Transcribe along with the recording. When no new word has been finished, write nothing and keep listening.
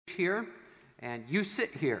here and you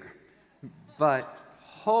sit here, but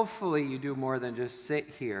hopefully you do more than just sit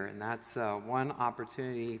here, and that's one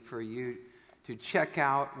opportunity for you to check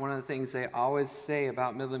out. One of the things they always say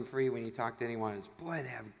about Midland Free when you talk to anyone is, boy, they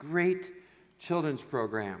have great children's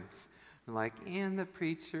programs. And and the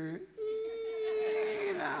preacher,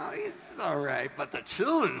 it's all right, but the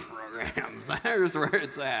children's programs, there's where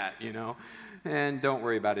it's at, And don't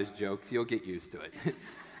worry about his jokes. You'll get used to it.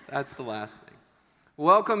 That's the last thing.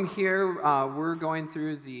 Welcome here. We're going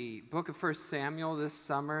through the book of 1 Samuel this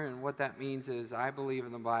summer, and what that means is I believe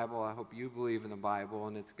in the Bible. I hope you believe in the Bible,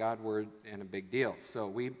 and it's God's word and a big deal. So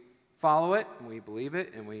we follow it, and we believe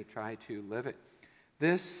it, and we try to live it.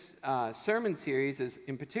 This sermon series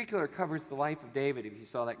in particular covers the life of David. If you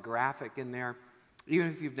saw that graphic in there, even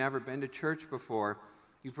if you've never been to church before,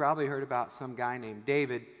 you've probably heard about some guy named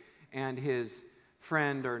David and his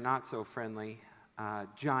friend, or not so friendly,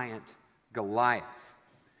 giant Goliath.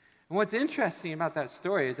 And what's interesting about that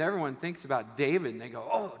story is everyone thinks about David, and they go,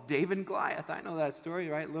 oh, David and Goliath, I know that story,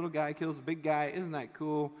 right? Little guy kills a big guy. Isn't that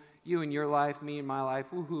cool? You and your life, me and my life,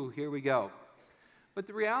 woohoo, here we go. But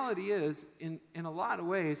the reality is, in a lot of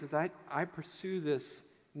ways, as I pursue this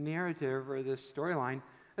narrative or this storyline,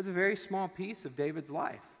 it's a very small piece of David's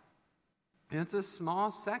life. And it's a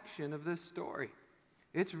small section of this story.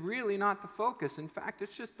 It's really not the focus. In fact,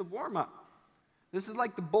 it's just the warm-up. This is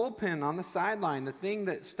like the bullpen on the sideline, the thing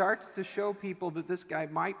that starts to show people that this guy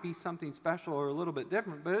might be something special or a little bit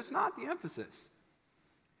different, but it's not the emphasis.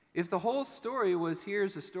 If the whole story was,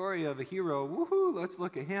 here's a story of a hero, woohoo, let's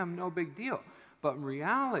look at him, no big deal. But in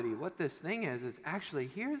reality, what this thing is actually,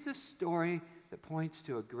 here's a story that points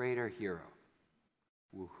to a greater hero.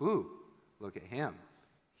 Woohoo, look at him.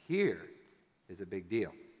 Here is a big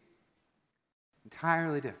deal.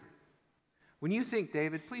 Entirely different. When you think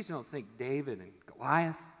David, please don't think David and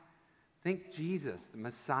Goliath. Think Jesus, the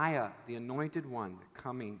Messiah, the anointed one, the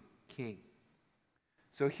coming king.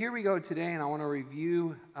 So here we go today, and I want to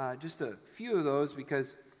review just a few of those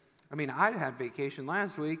because, I had vacation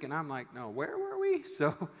last week, and I'm like, no, where were we?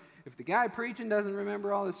 So if the guy preaching doesn't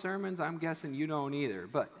remember all the sermons, I'm guessing you don't either.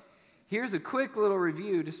 But here's a quick little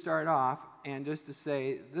review to start off, and just to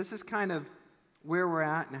say, this is kind of where we're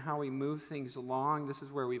at and how we move things along. This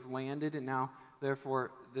is where we've landed, and now,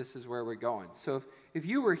 therefore, this is where we're going. So if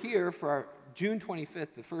you were here for our June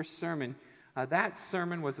 25th, the first sermon, that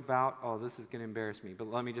sermon was about, this is going to embarrass me, but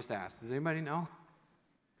let me just ask, does anybody know?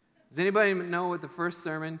 Does anybody know what the first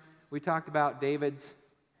sermon, we talked about David's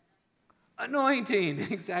anointing?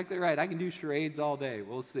 Exactly right. I can do charades all day.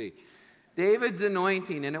 We'll see. David's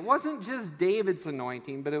anointing, and it wasn't just David's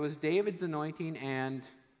anointing, but it was David's anointing and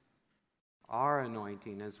our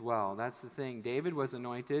anointing as well. That's the thing. David was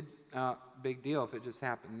anointed. Big deal if it just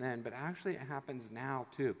happened then, but actually it happens now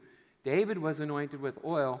too. David was anointed with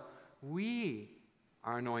oil. We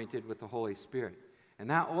are anointed with the Holy Spirit. And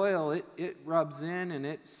that oil, it rubs in and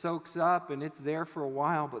it soaks up and it's there for a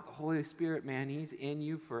while, but the Holy Spirit, man, he's in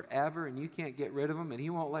you forever and you can't get rid of him and he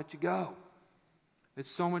won't let you go.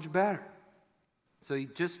 It's so much better. So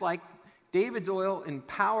just like David's oil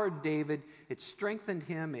empowered David, it strengthened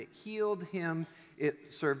him, it healed him,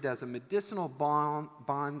 it served as a medicinal bond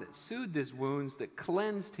that soothed his wounds, that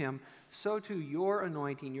cleansed him. So too your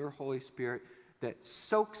anointing, your Holy Spirit, that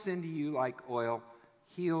soaks into you like oil,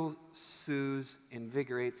 heals, soothes,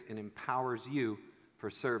 invigorates, and empowers you for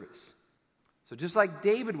service. So just like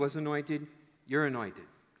David was anointed, you're anointed.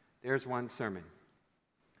 There's one sermon.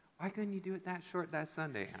 Why couldn't you do it that short that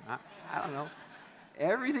Sunday? I don't know.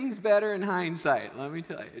 Everything's better in hindsight, let me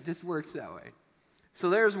tell you. It just works that way. So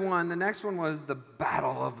there's one. The next one was the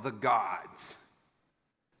Battle of the Gods.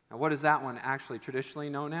 Now, what is that one actually traditionally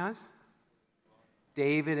known as?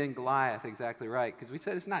 David and Goliath, exactly right. Because we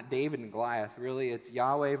said it's not David and Goliath, really. It's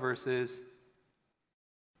Yahweh versus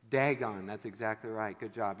Dagon. That's exactly right.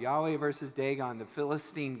 Good job. Yahweh versus Dagon, the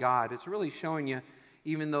Philistine god. It's really showing you,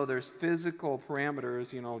 even though there's physical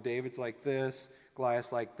parameters, David's like this,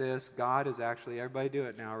 Goliath's like this. God is actually, everybody do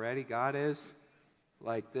it now, ready? God is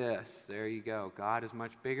like this. There you go. God is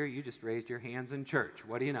much bigger. You just raised your hands in church.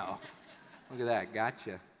 What do you know? Look at that.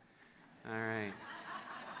 Gotcha. All right.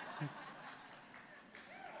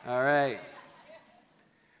 All right.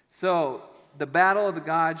 So the battle of the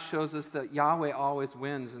gods shows us that Yahweh always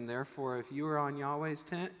wins, and therefore if you are on Yahweh's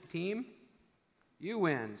team, you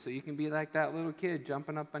win. So you can be like that little kid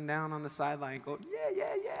jumping up and down on the sideline going,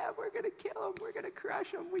 yeah, we're going to kill him. We're going to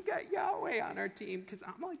crush him. We got Yahweh on our team because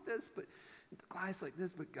I'm like this, but Goliath's like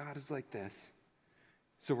this, but God is like this.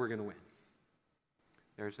 So we're going to win.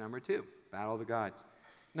 There's number 2, Battle of the Gods.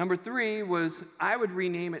 Number 3 was, I would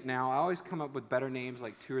rename it now. I always come up with better names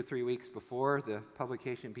like 2 or 3 weeks before. The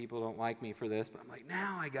publication people don't like me for this, but I'm like,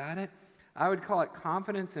 now I got it. I would call it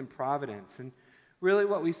Confidence in Providence. And really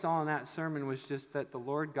what we saw in that sermon was just that the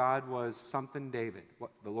Lord God was something David.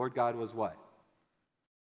 The Lord God was what?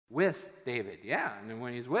 With David, yeah. And then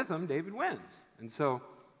when he's with him, David wins. And so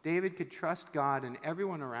David could trust God, and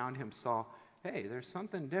everyone around him saw, hey, there's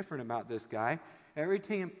something different about this guy. Every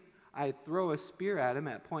time I throw a spear at him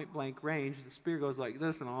at point blank range, the spear goes like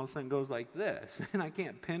this and all of a sudden goes like this. And I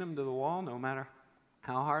can't pin him to the wall no matter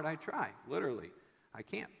how hard I try. Literally, I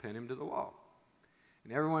can't pin him to the wall.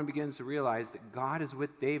 And everyone begins to realize that God is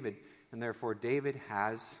with David, and therefore David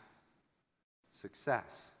has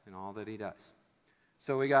success in all that he does.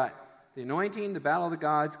 So we got the anointing, the battle of the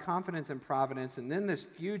gods, confidence in providence, and then this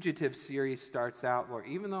fugitive series starts out where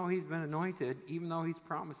even though he's been anointed, even though he's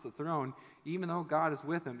promised the throne, even though God is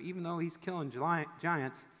with him, even though he's killing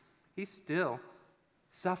giants, he's still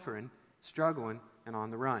suffering, struggling, and on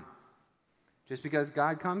the run. Just because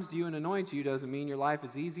God comes to you and anoints you doesn't mean your life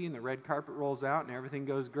is easy and the red carpet rolls out and everything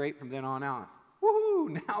goes great from then on out.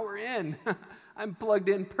 Woohoo, now we're in. I'm plugged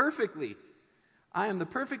in perfectly. I am the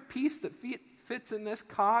perfect piece that fits in this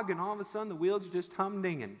cog, and all of a sudden the wheels are just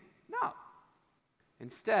humdinging. No.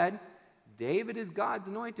 Instead, David is God's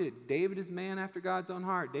anointed. David is man after God's own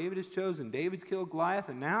heart. David is chosen. David's killed Goliath,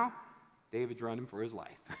 and now David's running for his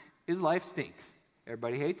life. His life stinks.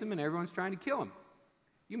 Everybody hates him, and everyone's trying to kill him.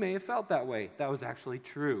 You may have felt that way. That was actually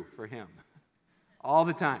true for him. All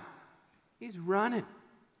the time. He's running.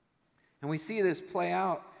 And we see this play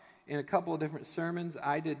out in a couple of different sermons.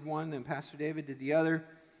 I did one, then Pastor David did the other.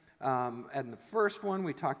 And the first one,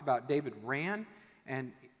 we talked about David ran,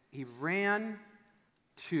 and he ran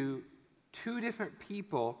to 2 different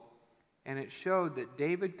people, and it showed that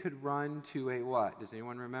David could run to a what? Does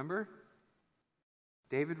anyone remember?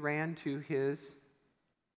 David ran to his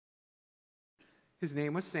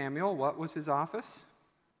name was Samuel. What was his office?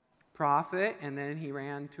 Prophet. And then he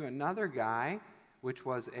ran to another guy, which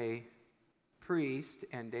was a priest,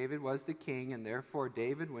 and David was the king, and therefore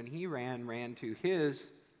David, when he ran to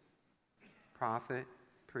his prophet,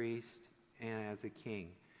 priest, and as a king.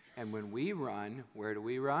 And when we run, where do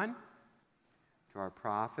we run? To our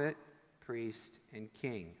prophet, priest, and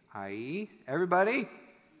king, i.e., everybody?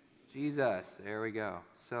 Jesus. There we go.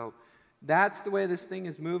 So that's the way this thing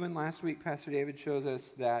is moving. Last week, Pastor David shows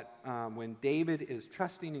us that when David is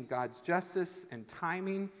trusting in God's justice and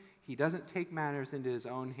timing, he doesn't take matters into his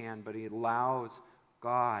own hand, but he allows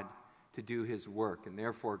God to do his work, and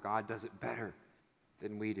therefore God does it better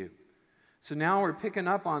than we do. So now we're picking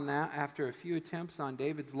up on that after a few attempts on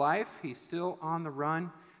David's life. He's still on the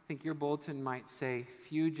run. I think your bulletin might say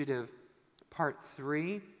Fugitive Part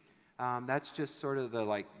 3. That's just sort of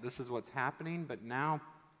the this is what's happening, but now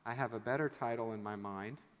I have a better title in my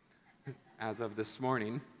mind as of this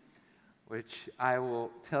morning, which I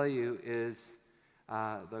will tell you is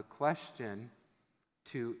the question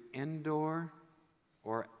to Endor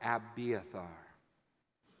or Abiathar.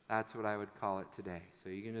 That's what I would call it today. So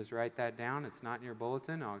you can just write that down. It's not in your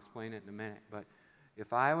bulletin. I'll explain it in a minute. But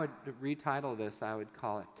if I would retitle this, I would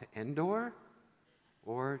call it to Endor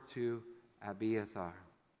or to Abiathar.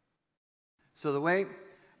 So the way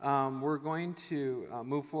we're going to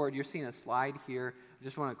move forward, you're seeing a slide here. I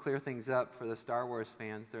just want to clear things up for the Star Wars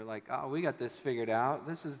fans. They're like, oh, we got this figured out.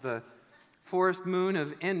 This is the forest moon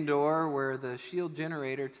of Endor where the shield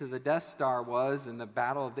generator to the Death Star was and the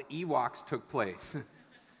battle of the Ewoks took place.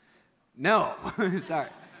 No, sorry,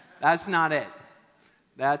 that's not it.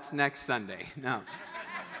 That's next Sunday. No.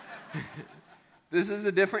 This is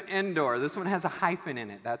a different Endor. This one has a hyphen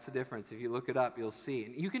in it. That's the difference. If you look it up, you'll see.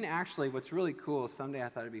 And you can actually, what's really cool, someday I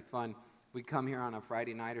thought it'd be fun, we'd come here on a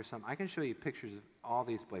Friday night or something. I can show you pictures of all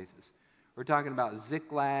these places. We're talking about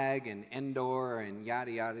Ziklag and Endor and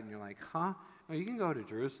yada yada, and you're like, huh? No, you can go to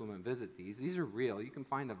Jerusalem and visit these. These are real. You can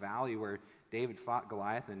find the valley where David fought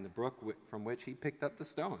Goliath and the brook from which he picked up the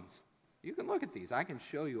stones. You can look at these. I can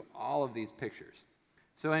show you all of these pictures.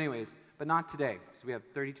 So anyways, but not today, because we have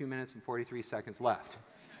 32 minutes and 43 seconds left.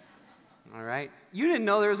 All right? You didn't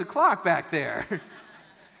know there was a clock back there.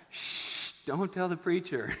 Shh, don't tell the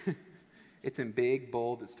preacher. It's in big,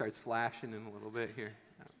 bold. It starts flashing in a little bit here.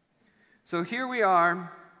 So here we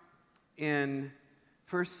are in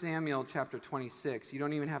 1 Samuel chapter 26. You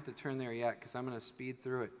don't even have to turn there yet, because I'm going to speed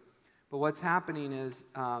through it. But what's happening is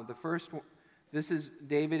the first one, this is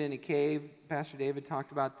David in a cave. Pastor David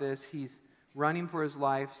talked about this. He's running for his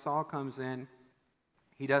life. Saul comes in.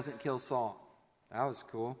 He doesn't kill Saul. That was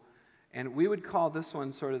cool. And we would call this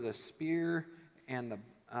one sort of the spear and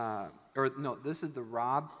this is the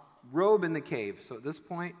rod robe in the cave. So at this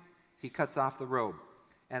point, he cuts off the robe.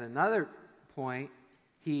 At another point,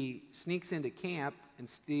 he sneaks into camp and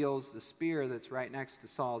steals the spear that's right next to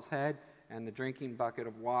Saul's head and the drinking bucket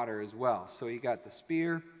of water as well. So he got the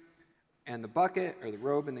spear and the bucket, or the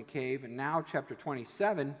robe in the cave. And now, chapter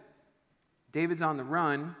 27, David's on the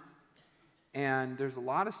run, and there's a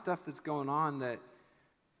lot of stuff that's going on that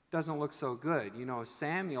doesn't look so good. You know,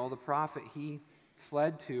 Samuel, the prophet he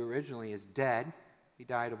fled to originally, is dead. He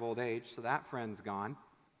died of old age, so that friend's gone.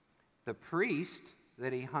 The priest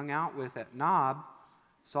that he hung out with at Nob,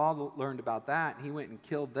 Saul learned about that, and he went and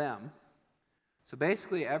killed them. So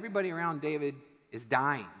basically, everybody around David is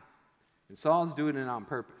dying, and Saul's doing it on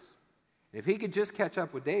purpose. If he could just catch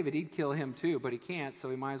up with David, he'd kill him too, but he can't, so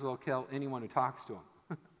he might as well kill anyone who talks to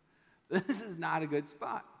him. This is not a good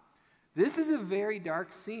spot. This is a very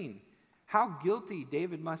dark scene. How guilty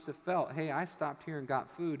David must have felt. Hey, I stopped here and got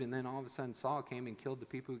food, and then all of a sudden Saul came and killed the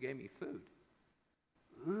people who gave me food.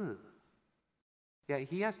 Ugh. Yeah,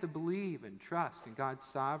 he has to believe and trust in God's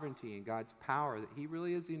sovereignty and God's power, that he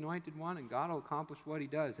really is the anointed one, and God will accomplish what he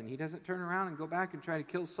does. And he doesn't turn around and go back and try to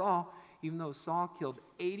kill Saul, even though Saul killed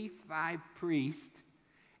 85 priests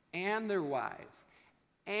and their wives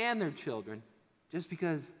and their children just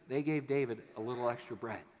because they gave David a little extra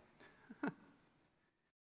bread.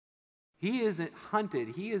 He isn't hunted.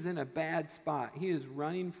 He is in a bad spot. He is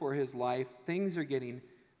running for his life. Things are getting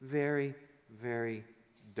very, very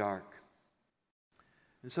dark.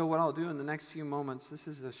 And so what I'll do in the next few moments, this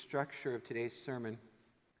is the structure of today's sermon.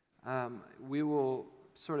 We will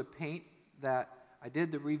sort of paint that. I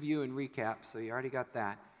did the review and recap, so you already got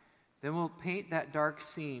that. Then we'll paint that dark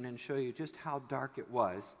scene and show you just how dark it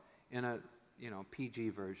was in a PG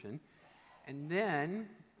version. And then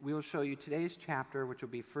we'll show you today's chapter, which will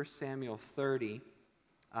be 1 Samuel 30,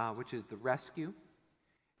 which is the rescue.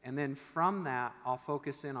 And then from that, I'll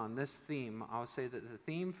focus in on this theme. I'll say that the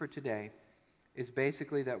theme for today is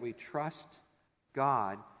basically that we trust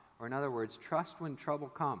God, or in other words, trust when trouble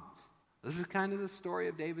comes. This is kind of the story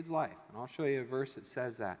of David's life, and I'll show you a verse that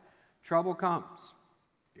says that. Trouble comes,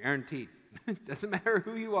 guaranteed. Doesn't matter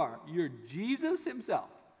who you are. You're Jesus himself.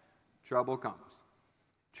 Trouble comes.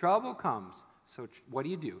 Trouble comes, so what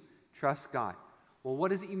do? Trust God. Well,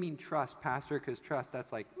 what does it mean trust, Pastor? Because trust,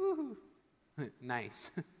 that's like, woohoo,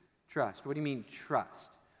 nice. Trust. What do you mean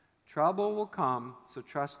trust? Trouble will come, so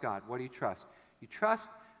trust God. What do you trust? You trust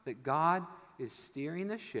that God is steering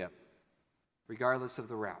the ship regardless of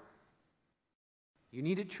the route. You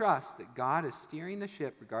need to trust that God is steering the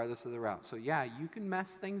ship regardless of the route. So yeah, you can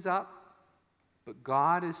mess things up, but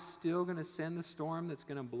God is still going to send the storm that's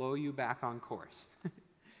going to blow you back on course.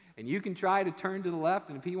 And you can try to turn to the left,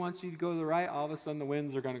 and if he wants you to go to the right, all of a sudden the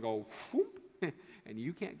winds are going to go whoop, and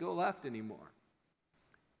you can't go left anymore.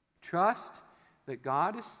 Trust that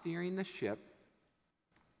God is steering the ship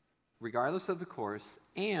regardless of the course,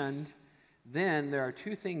 and then there are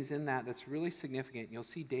two things in that that's really significant. You'll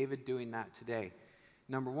see David doing that today.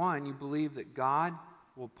 Number one, you believe that God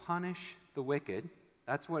will punish the wicked.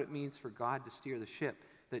 That's what it means for God to steer the ship,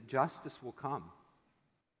 that justice will come.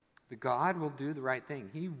 That God will do the right thing.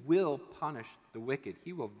 He will punish the wicked.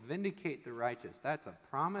 He will vindicate the righteous. That's a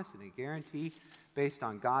promise and a guarantee based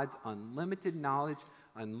on God's unlimited knowledge,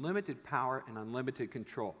 unlimited power, and unlimited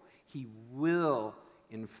control. He will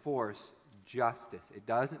enforce justice. It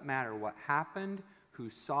doesn't matter what happened, who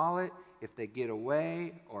saw it, if they get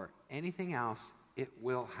away, or anything else, it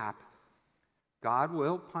will happen. God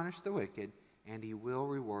will punish the wicked, and he will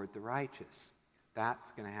reward the righteous.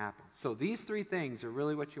 That's going to happen. So these three things are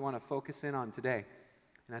really what you want to focus in on today.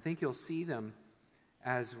 And I think you'll see them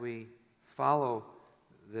as we follow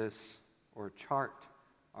this, or chart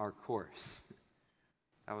our course.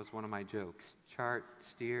 That was one of my jokes. Chart,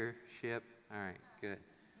 steer, ship. All right, good.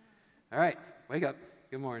 All right, wake up.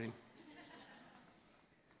 Good morning.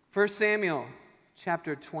 1 Samuel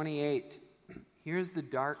chapter 28. Here's the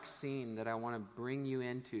dark scene that I want to bring you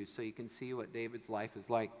into so you can see what David's life is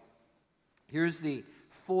like. Here's the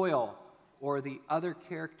foil, or the other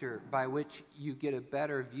character by which you get a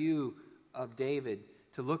better view of David,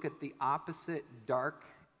 to look at the opposite dark,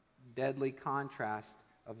 deadly contrast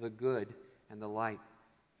of the good and the light.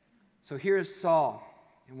 So here's Saul,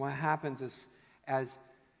 and what happens is, as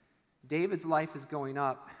David's life is going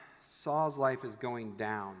up, Saul's life is going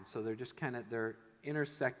down. So they're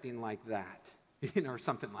intersecting like that, or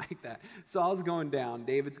something like that. Saul's going down,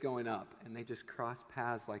 David's going up, and they just cross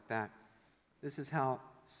paths like that. This is how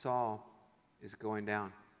Saul is going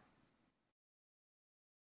down.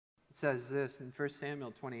 It says this in 1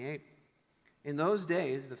 Samuel 28. In those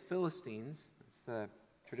days, the Philistines, it's the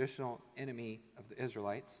traditional enemy of the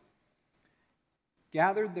Israelites,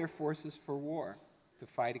 gathered their forces for war to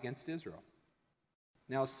fight against Israel.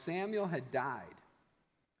 Now Samuel had died,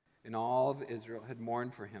 and all of Israel had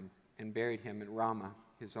mourned for him and buried him in Ramah,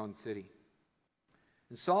 his own city.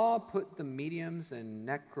 And Saul put the mediums and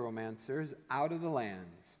necromancers out of the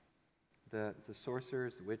lands, the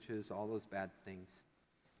sorcerers, the witches, all those bad things.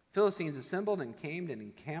 Philistines assembled and came and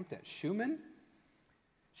encamped at Shunem,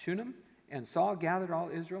 and Saul gathered all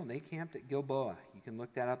Israel, and they camped at Gilboa. You can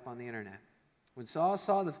look that up on the internet. When Saul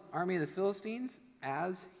saw the army of the Philistines,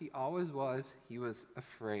 as he always was, he was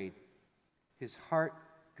afraid. His heart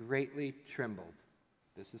greatly trembled.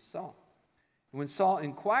 This is Saul. And when Saul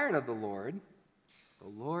inquired of the Lord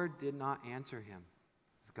did not answer him,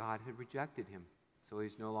 as God had rejected him, so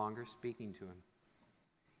he's no longer speaking to him,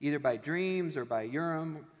 either by dreams or by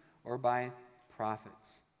Urim or by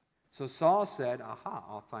prophets. So Saul said, aha,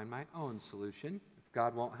 I'll find my own solution. If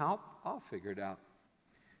God won't help, I'll figure it out.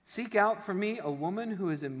 Seek out for me a woman who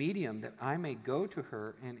is a medium, that I may go to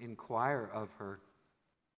her and inquire of her.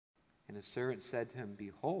 And his servant said to him,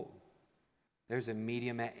 behold, there's a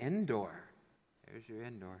medium at Endor. There's your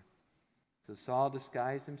Endor. So Saul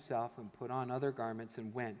disguised himself and put on other garments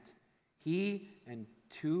and went, he and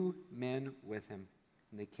 2 men with him.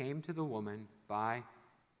 And they came to the woman by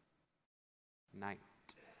night.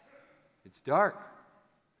 It's dark.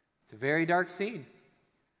 It's a very dark scene.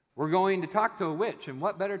 We're going to talk to a witch, and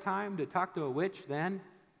what better time to talk to a witch than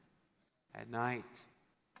at night?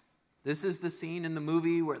 This is the scene in the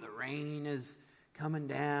movie where the rain is coming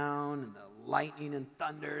down and the lightning and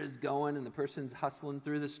thunder is going, and the person's hustling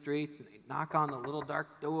through the streets, and they knock on the little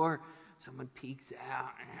dark door. Someone peeks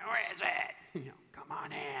out. Where is it? Come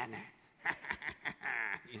on in.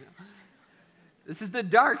 This is the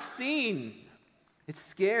dark scene. It's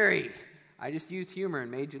scary. I just used humor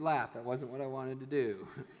and made you laugh. That wasn't what I wanted to do.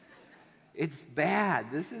 It's bad.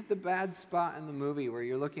 This is the bad spot in the movie where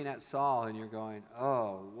you're looking at Saul and you're going,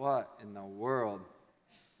 oh, what in the world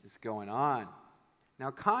is going on? Now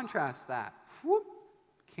contrast that. Whoop.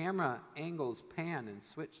 Camera angles pan and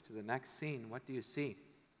switch to the next scene. What do you see?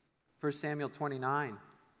 1 Samuel 29.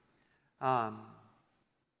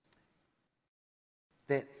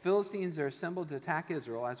 The Philistines are assembled to attack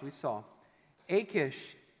Israel, as we saw.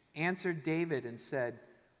 Achish answered David and said,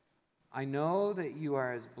 I know that you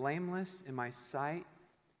are as blameless in my sight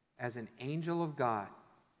as an angel of God.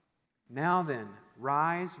 Now then,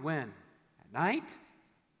 rise when? At night?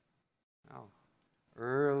 No.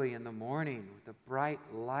 Early in the morning with the bright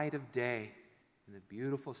light of day, and the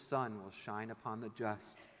beautiful sun will shine upon the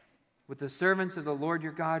just. With the servants of the Lord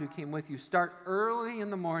your God who came with you, start early in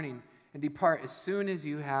the morning and depart as soon as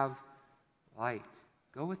you have light.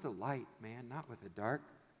 Go with the light, man, not with the dark.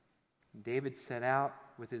 And David set out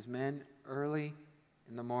with his men early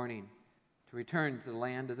in the morning to return to the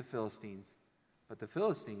land of the Philistines. But the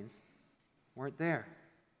Philistines weren't there.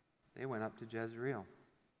 They went up to Jezreel.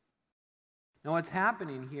 Now what's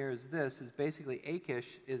happening here is basically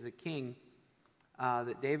Achish is a king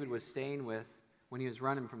that David was staying with when he was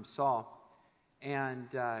running from Saul. And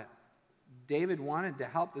David wanted to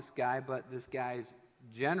help this guy, but this guy's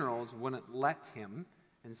generals wouldn't let him.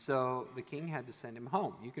 And so the king had to send him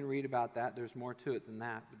home. You can read about that. There's more to it than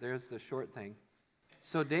that, but there's the short thing.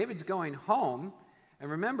 So David's going home, and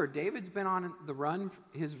remember, David's been on the run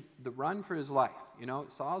for his life.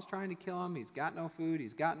 Saul's trying to kill him. He's got no food.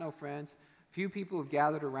 He's got no friends. Few people have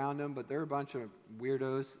gathered around him, but they're a bunch of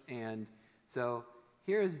weirdos. And so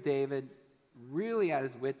here's David, really at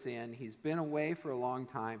his wit's end. He's been away for a long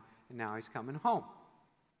time, and now he's coming home.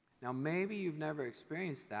 Now, maybe you've never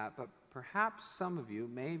experienced that, but perhaps some of you,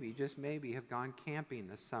 just maybe, have gone camping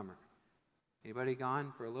this summer. Anybody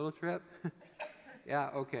gone for a little trip? Yeah,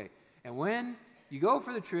 okay. And when you go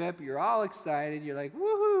for the trip, you're all excited. You're like,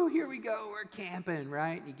 woohoo, here we go, we're camping,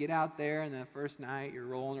 right? And you get out there, and the first night you're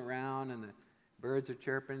rolling around, and the birds are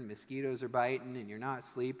chirping, mosquitoes are biting, and you're not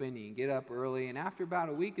sleeping. And you get up early, and after about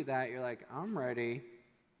a week of that, you're like, I'm ready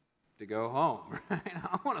to go home, right?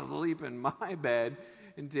 I want to sleep in my bed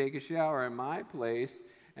and take a shower in my place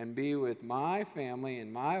and be with my family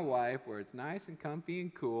and my wife where it's nice and comfy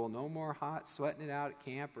and cool, no more hot sweating it out at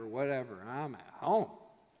camp or whatever. I'm at home.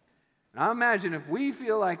 And I imagine if we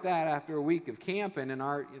feel like that after a week of camping in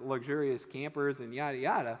our luxurious campers and yada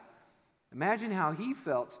yada, imagine how he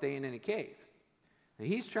felt staying in a cave. And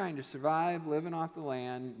he's trying to survive living off the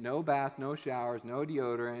land, no baths, no showers, no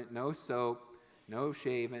deodorant, no soap, no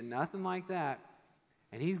shaving, nothing like that.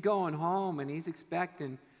 And he's going home and he's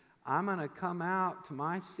expecting, I'm going to come out to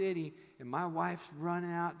my city and my wife's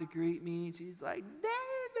running out to greet me. And she's like,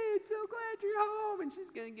 David, so glad you're home. and she's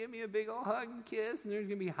going to give me a big old hug and kiss, and there's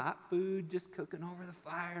going to be hot food just cooking over the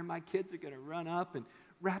fire, and my kids are going to run up and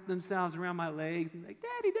wrap themselves around my legs and be like,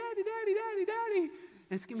 Daddy, Daddy, Daddy, Daddy, Daddy. And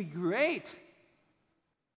it's going to be great.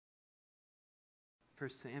 1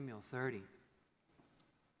 Samuel 30.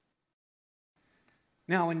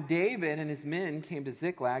 Now, when David and his men came to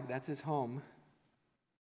Ziklag, that's his home,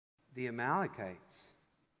 the Amalekites,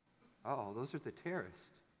 those are the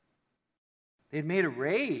terrorists. They had made a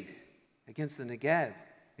raid against the Negev,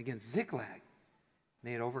 against Ziklag.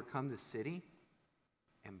 They had overcome the city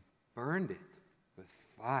and burned it with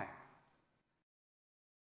fire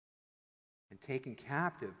and taken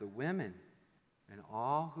captive the women and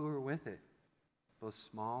all who were with it, both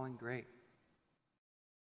small and great.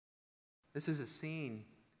 This is a scene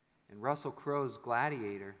in Russell Crowe's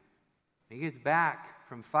Gladiator. He gets back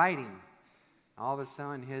from fighting. All of a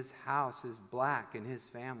sudden, his house is black and his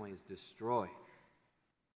family is destroyed.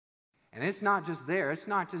 And it's not just there. It's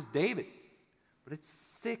not just David. But it's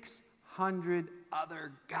 600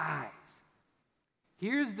 other guys.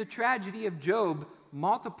 Here's the tragedy of Job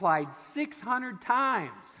multiplied 600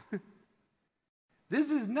 times. This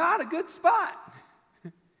is not a good spot.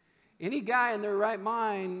 Any guy in their right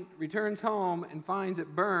mind returns home and finds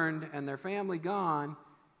it burned and their family gone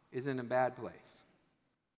is in a bad place.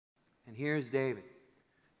 And here's David.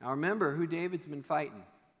 Now remember who David's been fighting.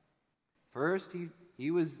 First, he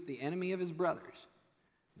was the enemy of his brothers.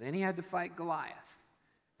 Then he had to fight Goliath.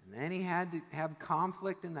 And then he had to have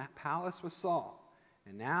conflict in that palace with Saul.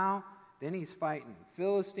 And then he's fighting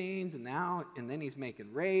Philistines, and then he's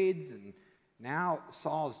making raids, and now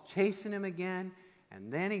Saul's chasing him again.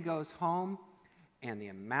 And then he goes home, and the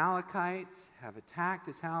Amalekites have attacked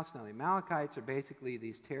his house. Now, the Amalekites are basically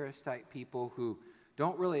these terrorist-type people who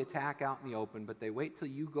don't really attack out in the open, but they wait till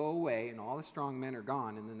you go away and all the strong men are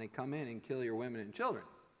gone, and then they come in and kill your women and children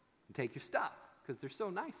and take your stuff because they're so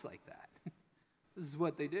nice like that. This is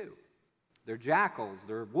what they do. They're jackals,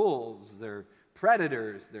 they're wolves, they're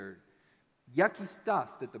predators, they're yucky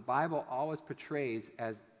stuff that the Bible always portrays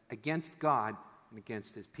as against God and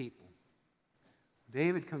against his people.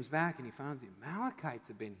 David comes back and he finds the Amalekites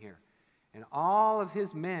have been here. And all of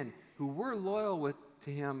his men who were loyal to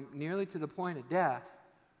him nearly to the point of death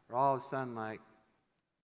are all of a sudden like,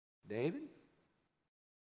 David?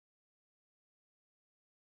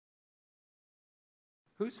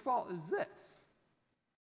 Whose fault is this?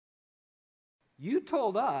 You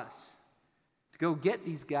told us to go get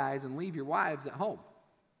these guys and leave your wives at home.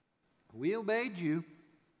 We obeyed you,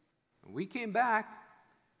 and we came back,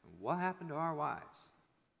 and what happened to our wives?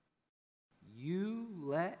 You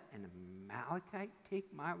let an Amalekite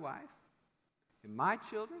take my wife and my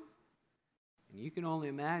children? And you can only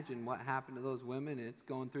imagine what happened to those women, and it's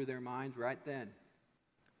going through their minds right then.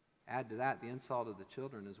 Add to that the insult of the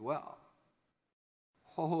children as well.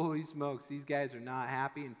 Holy smokes, these guys are not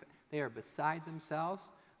happy. And they are beside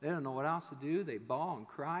themselves. They don't know what else to do. They bawl and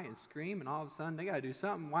cry and scream, and all of a sudden they got to do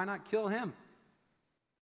something. Why not kill him?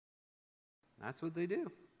 That's what they do.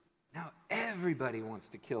 Now everybody wants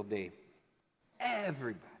to kill David.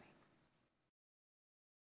 Everybody.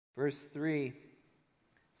 Verse 3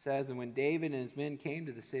 says, and when David and his men came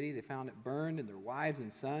to the city, they found it burned, and their wives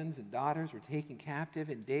and sons and daughters were taken captive,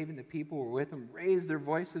 and David and the people who were with him raised their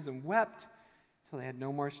voices and wept till they had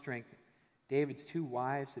no more strength. David's 2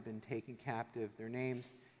 wives had been taken captive. Their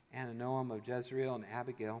names, Ahinoam of Jezreel and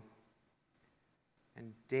Abigail.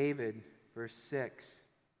 And David, verse 6,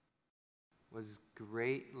 was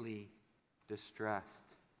greatly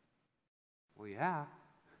distressed. Well, yeah.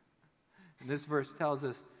 And this verse tells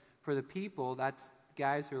us, for the people, that's the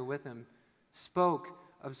guys who were with him, spoke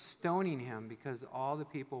of stoning him because all the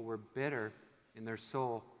people were bitter in their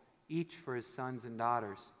soul, each for his sons and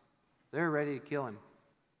daughters. They're ready to kill him.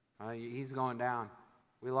 He's going down.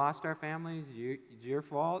 We lost our families. It's your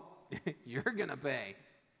fault. You're going to pay.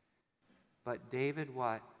 But David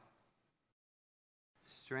what?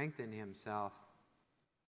 Strengthened himself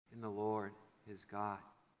in the Lord, his God.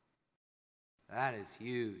 That is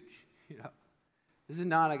huge. This is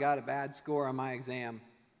not I got a bad score on my exam.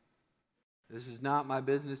 This is not my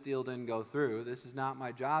business deal didn't go through. This is not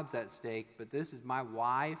my job's at stake. But this is my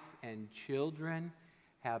wife and children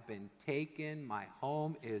have been taken, my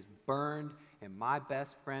home is burned, and my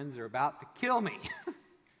best friends are about to kill me.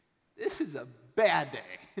 This is a bad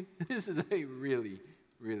day. This is a really,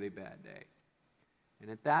 really bad day.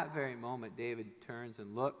 And at that very moment, David turns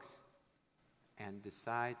and looks and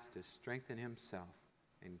decides to strengthen himself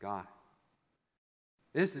in God.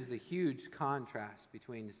 This is the huge contrast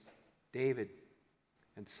between David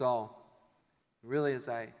and Saul. Really, as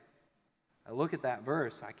I look at that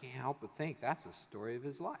verse, I can't help but think that's the story of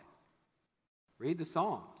his life. Read the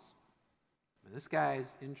Psalms. And this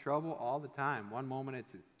guy's in trouble all the time. One moment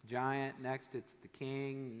it's a giant, next it's the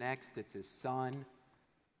king, next it's his son.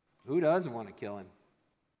 Who doesn't want to kill him?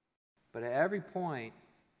 But at every point,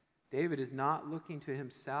 David is not looking to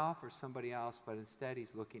himself or somebody else, but instead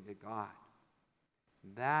he's looking to God.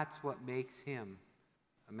 That's what makes him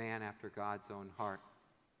a man after God's own heart.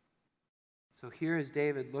 So here is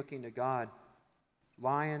David looking to God.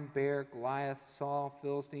 Lion, bear, Goliath, Saul,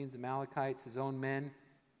 Philistines, Amalekites, his own men.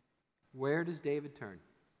 Where does David turn?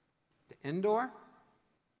 To Endor?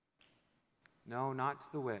 No, not to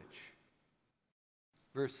the witch.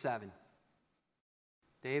 Verse 7.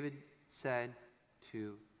 David said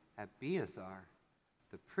to Abiathar,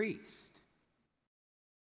 the priest,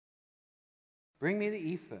 bring me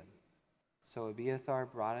the ephod. So Abiathar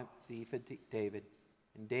brought the ephod to David,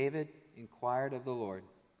 and David inquired of the Lord,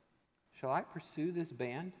 shall I pursue this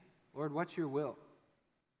band? Lord, what's your will?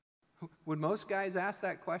 Would most guys ask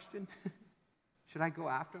that question? Should I go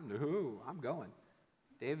after them? No, I'm going.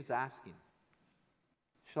 David's asking,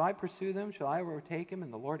 shall I pursue them? Shall I overtake him?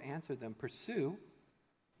 And the Lord answered them, pursue.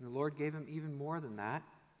 And the Lord gave him even more than that.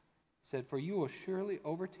 He said, for you will surely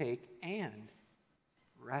overtake and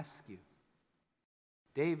rescue.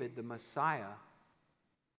 David, the Messiah,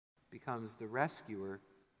 becomes the rescuer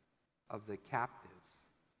of the captives.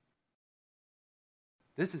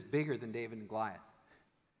 This is bigger than David and Goliath.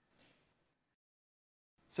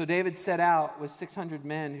 So David set out with 600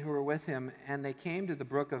 men who were with him, and they came to the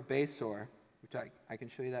brook of Besor, which I can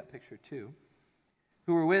show you that picture too,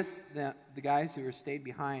 who were with the guys who were stayed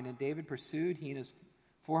behind. And David pursued, he and his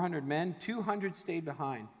 400 men. 200 stayed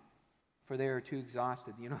behind, for they were too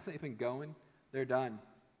exhausted. You know, they've been going. They're done.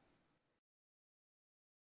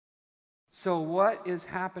 So what is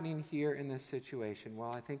happening here in this situation?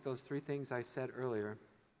 Well, I think those three things I said earlier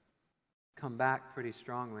come back pretty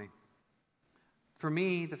strongly. For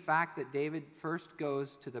me, the fact that David first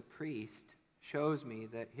goes to the priest shows me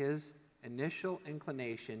that his initial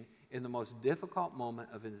inclination in the most difficult moment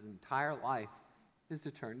of his entire life is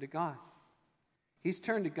to turn to God. He's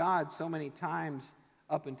turned to God so many times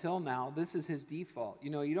up until now. This is his default.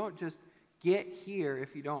 You know, you don't just get here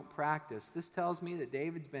if you don't practice. This tells me that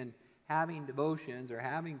David's been having devotions or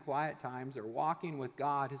having quiet times or walking with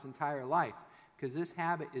God his entire life, because this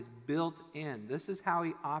habit is built in. This is how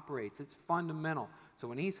he operates. It's fundamental. So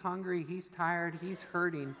when he's hungry, he's tired, he's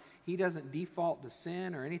hurting, he doesn't default to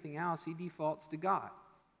sin or anything else. He defaults to God,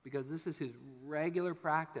 because this is his regular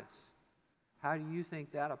practice. How do you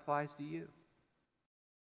think that applies to you?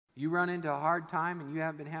 You run into a hard time and you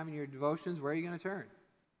haven't been having your devotions, where are you going to turn?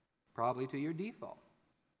 Probably to your default.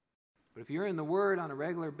 But if you're in the Word on a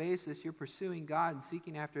regular basis, you're pursuing God and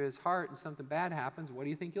seeking after his heart, and something bad happens, what do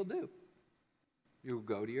you think you'll do? You'll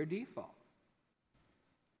go to your default.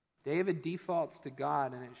 David defaults to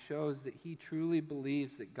God, and it shows that he truly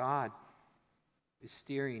believes that God is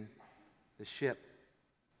steering the ship.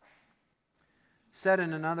 Said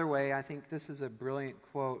in another way, I think this is a brilliant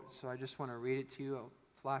quote, so I just want to read it to you. I'll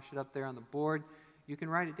flash it up there on the board. You can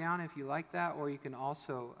write it down if you like that, or you can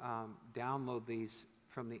also download these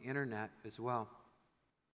from the internet as well.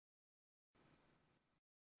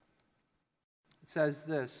 It says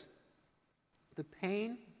this: the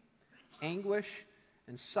pain, anguish,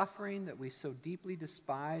 and suffering that we so deeply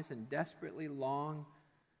despise and desperately long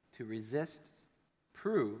to resist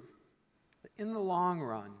prove that in the long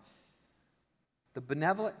run, the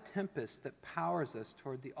benevolent tempest that powers us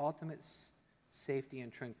toward the ultimate safety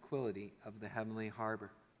and tranquility of the heavenly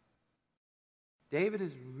harbor. David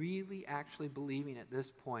is really actually believing at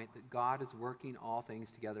this point that God is working all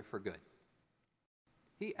things together for good.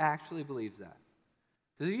 He actually believes that.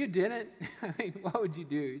 Because if you didn't, I mean, what would you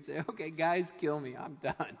do? You'd say, okay, guys, kill me. I'm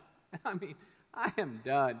done. I mean, I am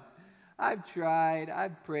done. I've tried,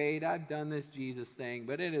 I've prayed, I've done this Jesus thing,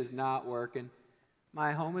 but it is not working.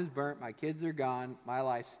 My home is burnt, my kids are gone, my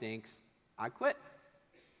life stinks. I quit.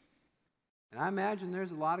 And I imagine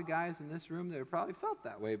there's a lot of guys in this room that have probably felt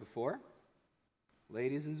that way before.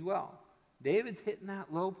 Ladies as well. David's hitting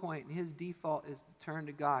that low point, and his default is to turn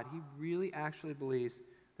to God. He really actually believes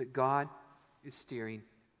that God is steering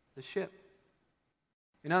the ship.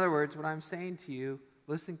 In other words, what I'm saying to you,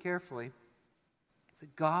 listen carefully, is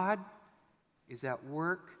that God is at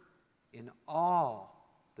work in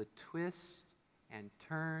all the twists and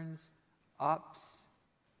turns, ups,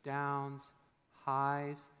 downs,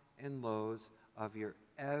 highs, and lows of your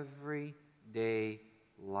everyday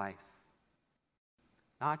life.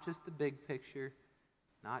 Not just the big picture,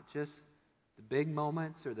 not just the big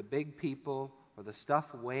moments or the big people or the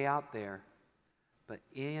stuff way out there, but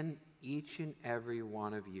in each and every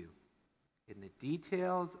one of you. in the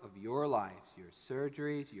details of your lives, your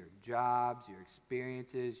surgeries, your jobs, your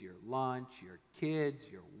experiences, your lunch, your kids,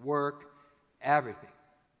 your work, everything.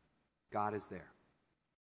 God is there.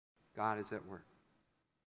 God is at work.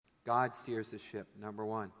 God steers the ship, number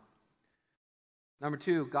one. Number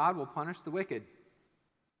two, God will punish the wicked.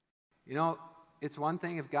 You know, it's one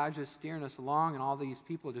thing if God's just steering us along and all these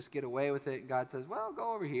people just get away with it, and God says, well,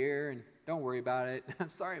 go over here and don't worry about it. I'm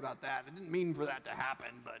sorry about that. I didn't mean for that to happen,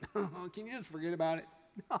 but can you just forget about it?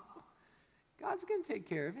 No. God's going to take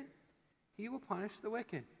care of it. He will punish the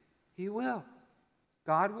wicked. He will.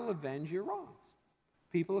 God will avenge your wrongs.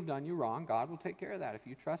 People have done you wrong. God will take care of that. If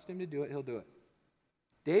you trust him to do it, he'll do it.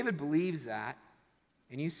 David believes that,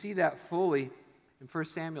 and you see that fully in 1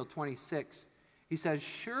 Samuel 26. He says,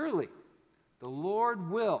 surely the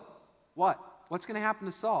Lord will. What? What's going to happen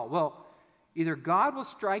to Saul? Well, either God will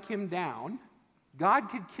strike him down, God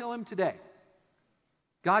could kill him today.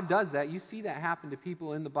 God does that. You see that happen to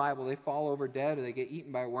people in the Bible. They fall over dead or they get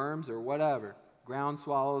eaten by worms or whatever. Ground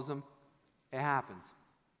swallows them. It happens.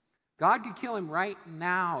 God could kill him right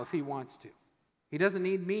now if he wants to. He doesn't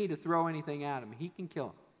need me to throw anything at him. He can kill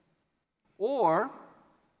him. Or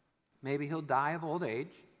maybe he'll die of old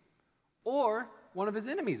age. Or one of his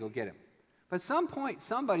enemies will get him. But at some point,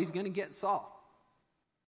 somebody's going to get Saul.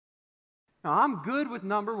 Now, I'm good with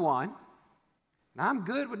number one, and I'm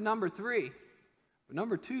good with number three, but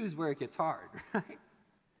number two is where it gets hard, right?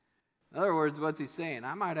 In other words, what's he saying?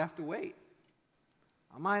 I might have to wait.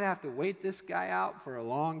 I might have to wait this guy out for a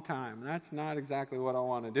long time. That's not exactly what I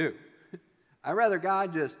want to do. I'd rather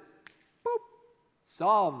God just, boop,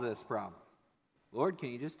 solve this problem. Lord, can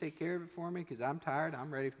you just take care of it for me? Because I'm tired.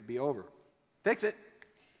 I'm ready to be over. Fix it.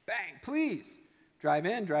 Bang, please. Drive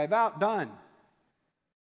in, drive out, done.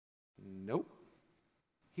 Nope.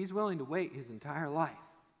 He's willing to wait his entire life.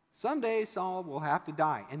 Someday Saul will have to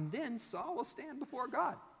die, and then Saul will stand before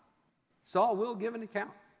God. Saul will give an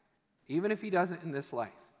account, even if he doesn't in this life.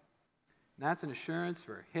 And that's an assurance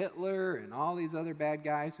for Hitler and all these other bad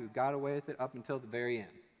guys who got away with it up until the very end.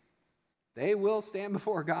 They will stand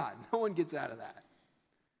before God. No one gets out of that.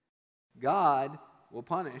 God will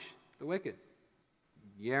punish the wicked.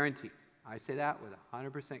 Guaranteed. I say that with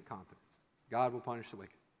 100% confidence. God will punish the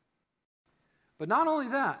wicked. But not only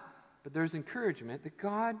that, but there's encouragement that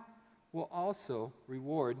God will also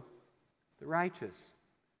reward the righteous.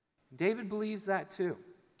 David believes that too.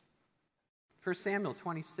 1 Samuel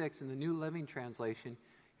 26 in the New Living Translation,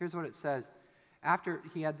 here's what it says. After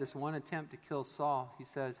he had this one attempt to kill Saul, he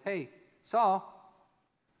says, hey, Saul,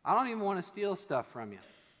 I don't even want to steal stuff from you.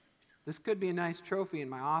 This could be a nice trophy in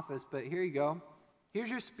my office, but here you go. Here's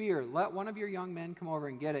your spear. Let one of your young men come over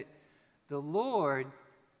and get it. The Lord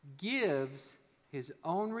gives his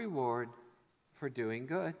own reward for doing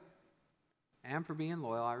good and for being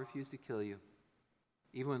loyal. I refuse to kill you,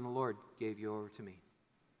 even when the Lord gave you over to me.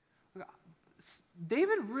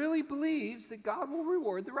 David really believes that God will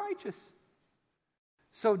reward the righteous.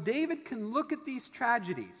 So David can look at these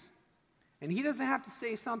tragedies, and he doesn't have to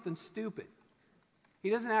say something stupid. He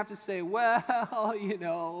doesn't have to say,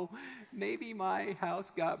 well, maybe my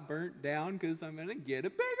house got burnt down because I'm going to get a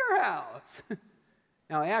bigger house.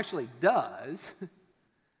 Now, he actually does,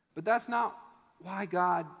 but that's not why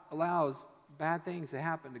God allows bad things to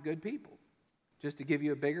happen to good people, just to give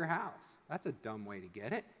you a bigger house. That's a dumb way to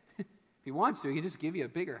get it. If he wants to, he can just give you a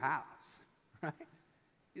bigger house, right?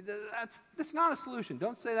 That's not a solution.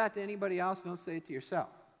 Don't say that to anybody else. Don't say it to yourself.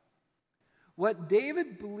 What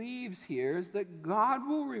David believes here is that God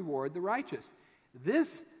will reward the righteous.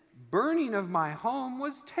 This burning of my home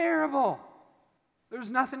was terrible.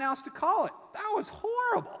 There's nothing else to call it. That was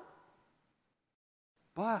horrible.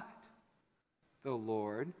 But the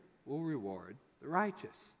Lord will reward the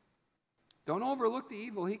righteous. Don't overlook the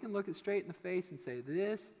evil. He can look it straight in the face and say,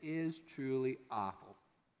 this is truly awful.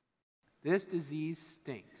 This disease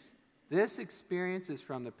stinks. This experience is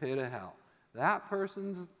from the pit of hell. That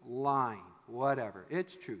person's lying. Whatever.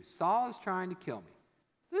 It's true. Saul is trying to kill me.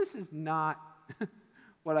 This is not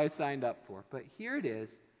what I signed up for. But here it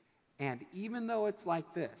is. And even though it's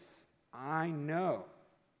like this, I know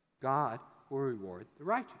God will reward the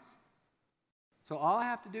righteous. So all I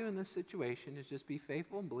have to do in this situation is just be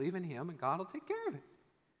faithful and believe in him, and God will take care of it.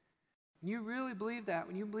 When you really believe that,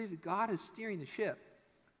 when you believe that God is steering the ship,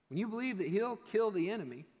 when you believe that he'll kill the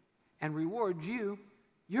enemy and reward you,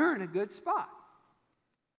 you're in a good spot.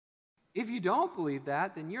 If you don't believe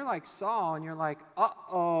that, then you're like Saul, and you're like,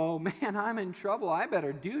 uh-oh, man, I'm in trouble. I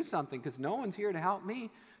better do something because no one's here to help me.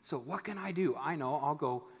 So what can I do? I know, I'll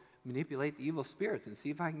go manipulate the evil spirits and see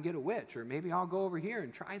if I can get a witch, or maybe I'll go over here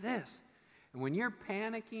and try this. And when you're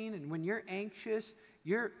panicking and when you're anxious,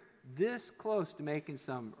 you're this close to making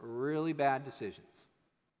some really bad decisions.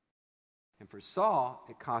 And for Saul,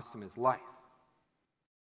 it cost him his life.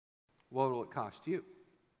 What will it cost you?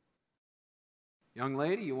 Young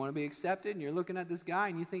lady, you want to be accepted, and you're looking at this guy,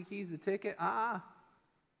 and you think he's the ticket?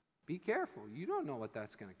 Be careful. You don't know what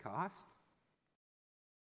that's going to cost.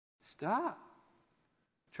 Stop.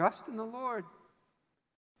 Trust in the Lord.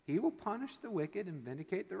 He will punish the wicked and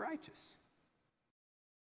vindicate the righteous.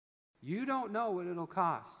 You don't know what it'll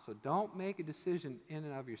cost, so don't make a decision in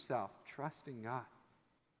and of yourself. Trust in God.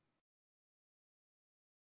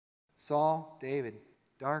 Saul, David,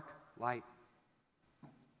 dark, light.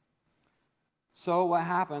 So what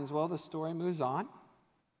happens? Well, the story moves on.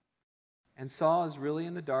 And Saul is really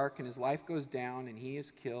in the dark, and his life goes down, and he is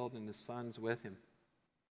killed, and his son's with him.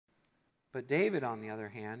 But David, on the other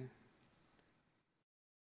hand,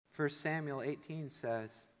 1 Samuel 18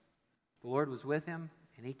 says, the Lord was with him,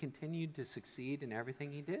 and he continued to succeed in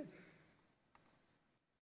everything he did.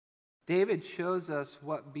 David shows us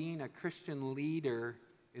what being a Christian leader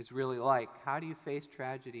is really like. How do you face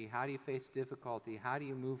tragedy? How do you face difficulty? How do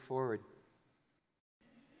you move forward?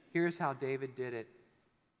 Here's how David did it.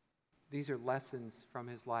 These are lessons from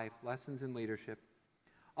his life, lessons in leadership.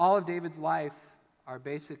 All of David's life are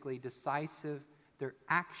basically decisive. They're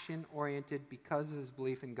action-oriented because of his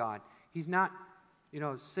belief in God. He's not,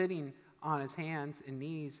 sitting on his hands and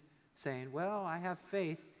knees saying, well, I have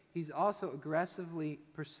faith. He's also aggressively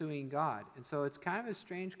pursuing God. And so it's kind of a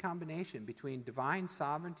strange combination between divine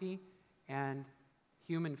sovereignty and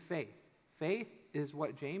human faith. Faith is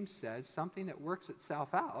what James says, something that works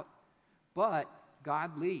itself out, but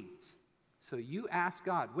God leads. So you ask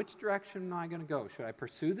God, which direction am I going to go? Should I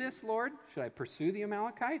pursue this, Lord? Should I pursue the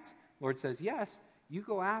Amalekites? Lord says, yes, you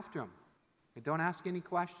go after them. And don't ask any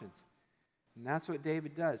questions. And that's what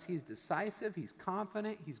David does. He's decisive, he's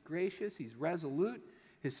confident, he's gracious, he's resolute.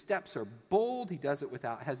 His steps are bold. He does it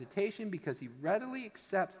without hesitation because he readily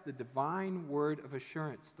accepts the divine word of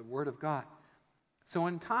assurance, the word of God. So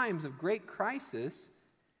in times of great crisis,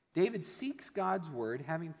 David seeks God's word.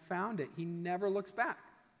 Having found it, he never looks back.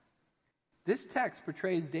 This text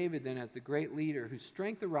portrays David then as the great leader whose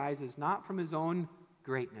strength arises not from his own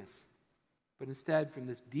greatness, but instead from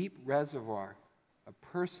this deep reservoir of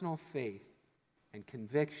personal faith and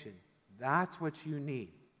conviction. That's what you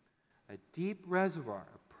need. A deep reservoir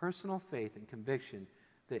of personal faith and conviction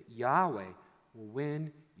that Yahweh will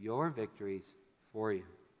win your victories for you.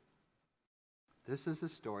 This is the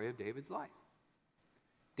story of David's life.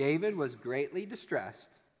 David was greatly distressed,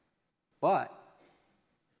 but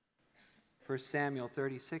 1 Samuel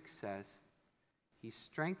 36 says he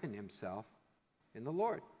strengthened himself in the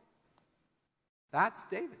Lord. That's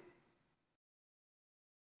David.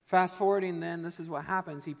 Fast forwarding then, this is what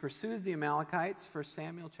happens. He pursues the Amalekites, 1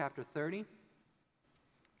 Samuel chapter 30.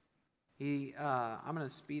 I'm going to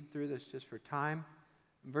speed through this just for time.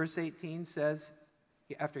 Verse 18 says,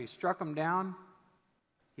 after he struck them down,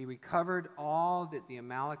 he recovered all that the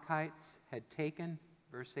Amalekites had taken,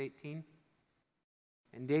 verse 18.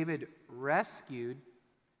 And David rescued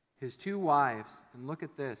his 2 wives. And look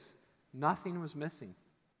at this. Nothing was missing.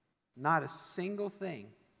 Not a single thing,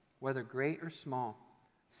 whether great or small,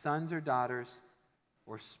 sons or daughters,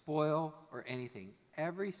 or spoil or anything.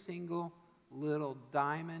 Every single little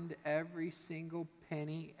diamond, every single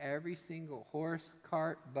penny, every single horse,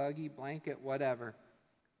 cart, buggy, blanket, whatever,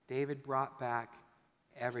 David brought back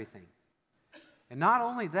everything. And not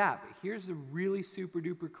only that, but here's the really super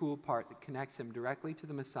duper cool part that connects him directly to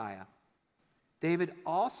the Messiah. David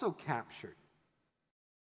also captured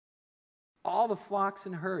all the flocks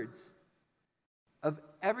and herds of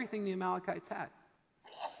everything the Amalekites had.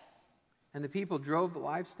 And the people drove the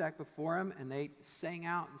livestock before him, and they sang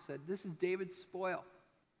out and said, this is David's spoil.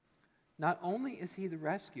 Not only is he the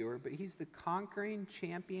rescuer, but he's the conquering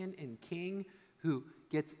champion and king who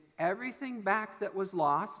gets everything back that was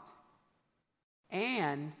lost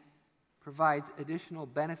and provides additional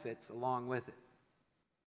benefits along with it.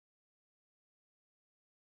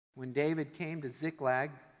 When David came to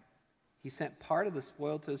Ziklag, he sent part of the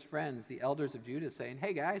spoil to his friends, the elders of Judah, saying,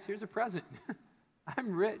 hey guys, here's a present.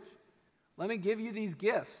 I'm rich. Let me give you these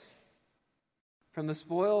gifts. From the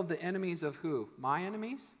spoil of the enemies of who? My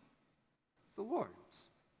enemies? It's the Lord's.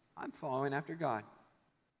 I'm following after God.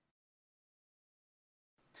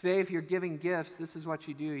 Today, if you're giving gifts, this is what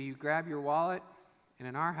you do. You grab your wallet, and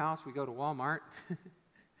in our house, we go to Walmart.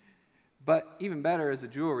 But even better is a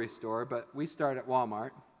jewelry store, but we start at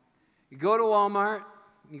Walmart. You go to Walmart,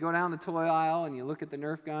 you go down the toy aisle, and you look at the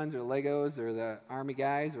Nerf guns or Legos or the Army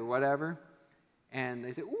guys or whatever, and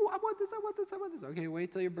they say, ooh, I want this, I want this. Okay,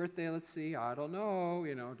 wait till your birthday, let's see. I don't know,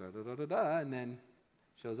 da-da-da-da-da. And then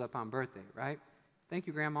Shows up on birthday, right? Thank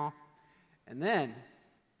you, Grandma. And then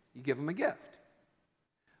you give them a gift.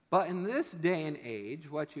 But in this day and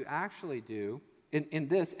age, what you actually do, in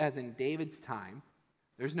this, as in David's time,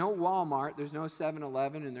 there's no Walmart, there's no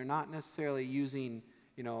 7-Eleven, and they're not necessarily using,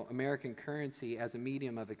 American currency as a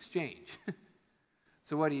medium of exchange.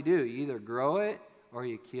 So what do? You either grow it, or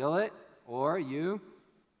you kill it, or you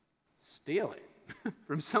steal it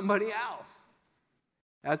from somebody else.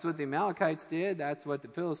 That's what the Amalekites did, that's what the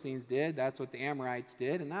Philistines did, that's what the Amorites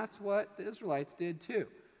did, and that's what the Israelites did too.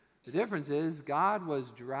 The difference is God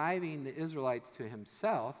was driving the Israelites to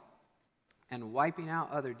himself and wiping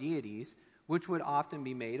out other deities, which would often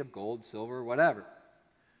be made of gold, silver, whatever.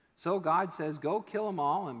 So God says, go kill them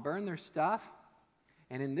all and burn their stuff.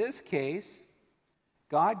 And in this case,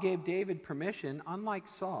 God gave David permission, unlike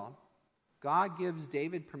Saul. God gives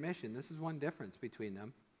David permission, this is one difference between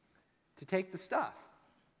them, to take the stuff.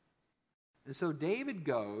 And so David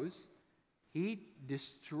goes, he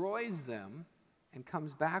destroys them, and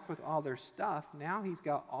comes back with all their stuff. Now he's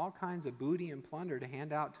got all kinds of booty and plunder to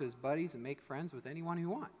hand out to his buddies and make friends with anyone he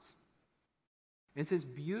wants. It's this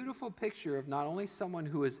beautiful picture of not only someone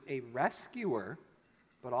who is a rescuer,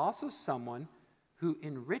 but also someone who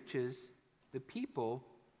enriches the people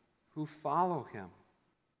who follow him.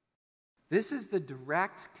 This is the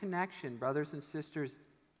direct connection, brothers and sisters,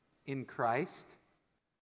 in Christ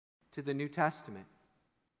to the New Testament.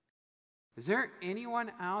 Is there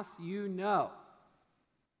anyone else you know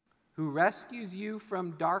who rescues you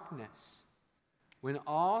from darkness when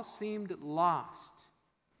all seemed lost,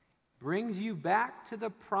 brings you back to the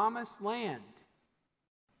promised land,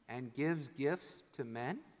 and gives gifts to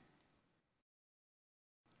men?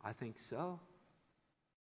 I think so.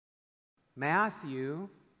 Matthew,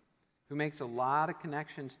 who makes a lot of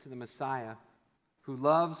connections to the Messiah, who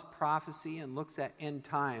loves prophecy and looks at end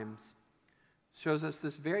times, shows us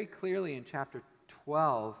this very clearly in chapter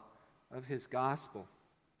 12 of his gospel.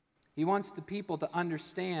 He wants the people to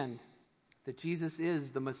understand that Jesus is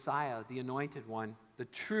the Messiah, the anointed one, the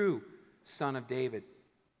true Son of David.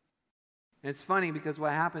 And it's funny because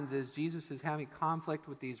what happens is Jesus is having conflict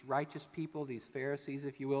with these righteous people, these Pharisees,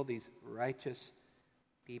 if you will, these righteous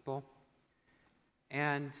people.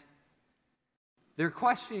 And they're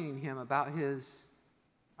questioning him about his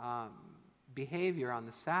behavior on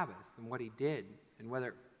the Sabbath and what he did and whether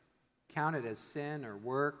it counted as sin or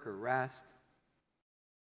work or rest.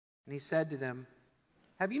 And he said to them,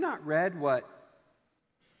 have you not read what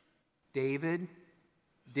David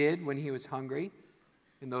did when he was hungry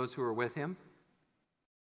and those who were with him?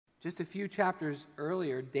 Just a few chapters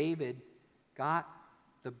earlier, David got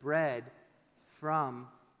the bread from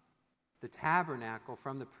the tabernacle,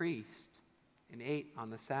 from the priest, and ate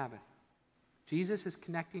on the Sabbath. Jesus is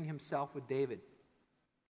connecting himself with David.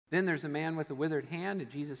 Then there's a man with a withered hand, and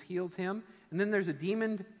Jesus heals him. And then there's a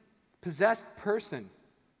demon-possessed person.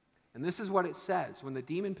 And this is what it says. When the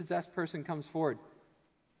demon-possessed person comes forward,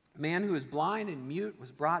 a man who is blind and mute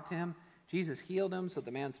was brought to him. Jesus healed him, so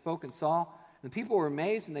the man spoke and saw. And the people were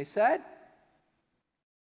amazed, and they said,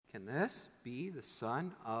 can this be the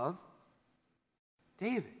son of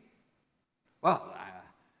David? Well,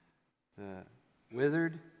 the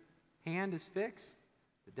withered hand is fixed.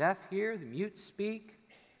 The deaf hear, the mute speak.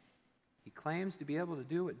 He claims to be able to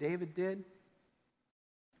do what David did.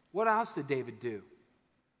 What else did David do?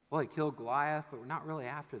 Well, he killed Goliath, but we're not really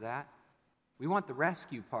after that. We want the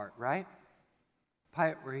rescue part, right?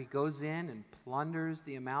 Part where he goes in and plunders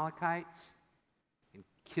the Amalekites and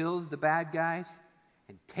kills the bad guys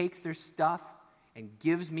and takes their stuff and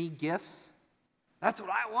gives me gifts. That's what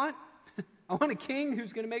I want. I want a king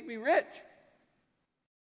who's going to make me rich.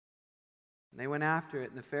 And they went after it,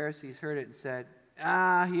 and the Pharisees heard it and said,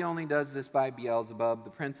 he only does this by Beelzebub, the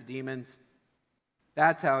prince of demons.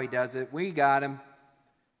 That's how he does it. We got him.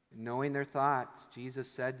 And knowing their thoughts, Jesus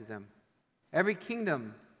said to them, every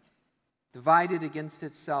kingdom divided against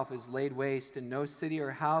itself is laid waste, and no city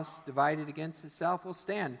or house divided against itself will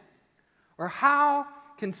stand. Or how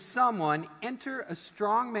can someone enter a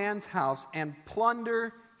strong man's house and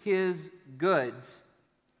plunder his goods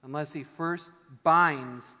unless he first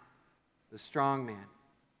binds the strong man?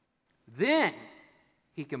 Then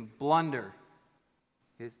he can plunder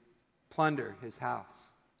his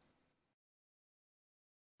house.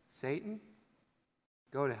 Satan,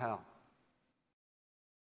 go to hell.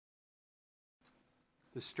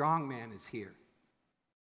 The strong man is here.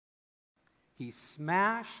 He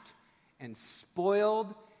smashed and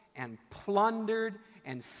spoiled and plundered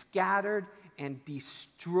and scattered and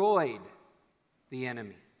destroyed the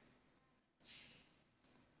enemy.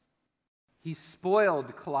 He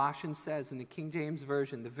spoiled, Colossians says in the King James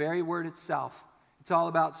Version, the very word itself It's all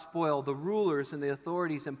about spoil the rulers and the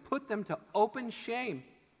authorities and put them to open shame.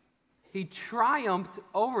 He triumphed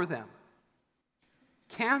over them,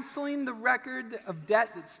 canceling the record of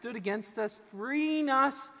debt that stood against us, freeing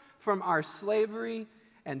us from our slavery,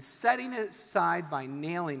 and setting it aside by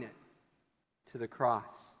nailing it to the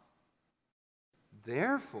cross.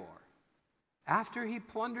 Therefore, after he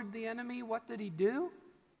plundered the enemy, what did he do?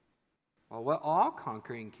 Well, what all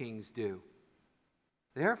conquering kings do.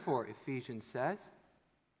 Therefore, Ephesians says,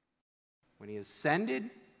 when he ascended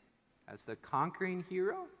as the conquering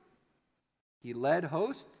hero, he led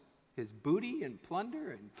hosts, his booty and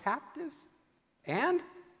plunder and captives, and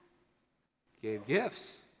gave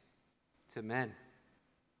gifts to men.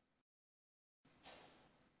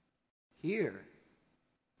 Here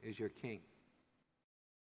is your king.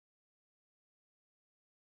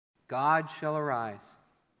 God shall arise.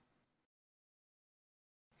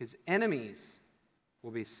 His enemies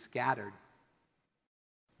will be scattered.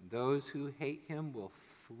 Those who hate him will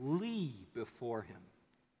flee before him.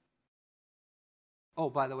 Oh,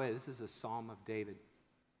 by the way, this is a Psalm of David.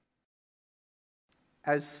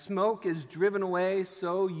 As smoke is driven away,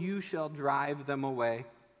 so you shall drive them away.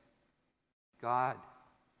 God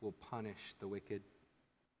will punish the wicked.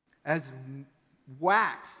 As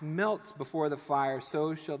wax melts before the fire,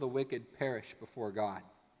 so shall the wicked perish before God.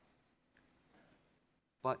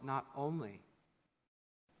 But not only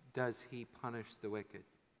does he punish the wicked,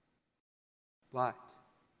 but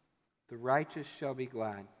the righteous shall be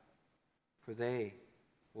glad, for they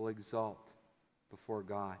will exult before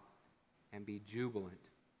God and be jubilant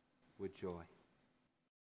with joy.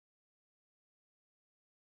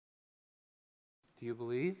 Do you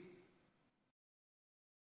believe?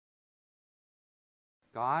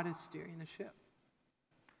 God is steering the ship.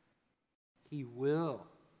 He will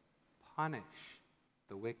punish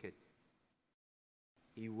the wicked.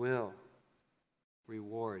 He will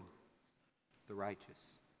reward the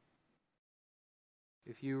righteous.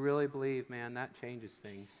 If you really believe, man, that changes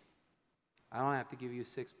things. I don't have to give you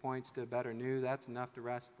 6 points to a better new. That's enough to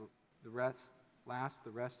last the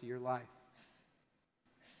rest of your life.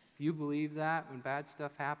 If you believe that, when bad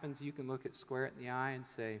stuff happens, you can look it square in the eye and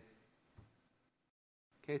say,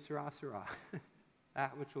 que sera, sera.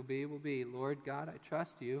 That which will be. Lord God, I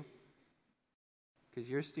trust you because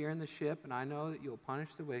you're steering the ship, and I know that you'll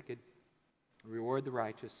punish the wicked and reward the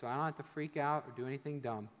righteous, so I don't have to freak out or do anything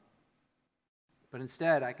dumb. But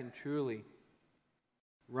instead, I can truly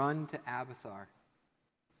run to Abathar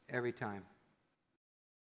every time.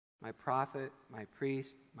 My prophet, my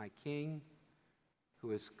priest, my king,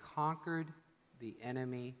 who has conquered the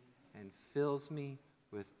enemy and fills me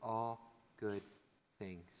with all good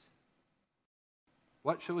things.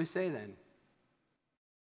 What shall we say then?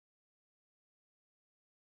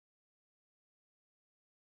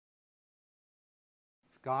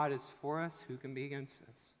 If God is for us, who can be against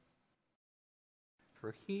us?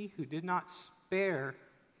 For he who did not spare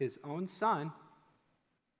his own son,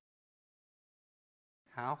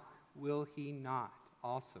 how will he not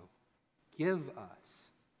also give us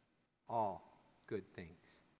all good things?